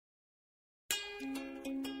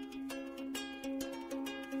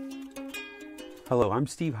Hello, I'm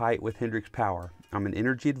Steve Hite with Hendricks Power. I'm an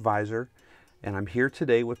energy advisor and I'm here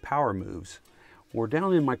today with Power Moves. We're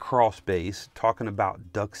down in my crawl space talking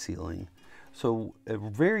about duct sealing. So a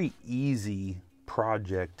very easy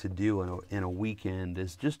project to do in a weekend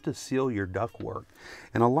is just to seal your ductwork.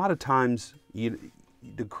 And a lot of times the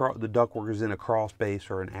ductwork is in a crawl space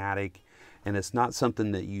or an attic and it's not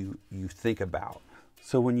something that you think about.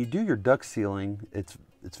 So when you do your duct sealing, it's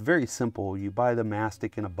very simple. You buy the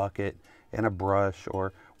mastic in a bucket and a brush,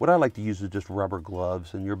 or what I like to use is just rubber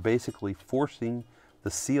gloves, and you're basically forcing the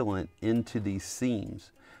sealant into these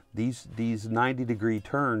seams. These 90-degree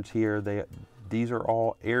turns here, these are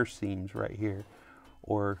all air seams right here,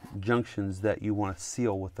 or junctions that you want to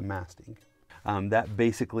seal with the mastic. That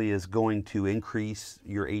basically is going to increase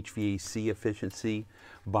your HVAC efficiency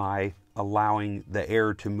by allowing the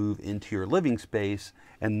air to move into your living space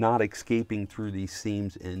and not escaping through these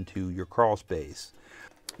seams into your crawl space.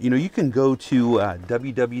 You know, you can go to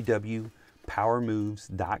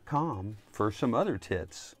www.powermoves.com for some other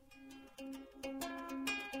tips.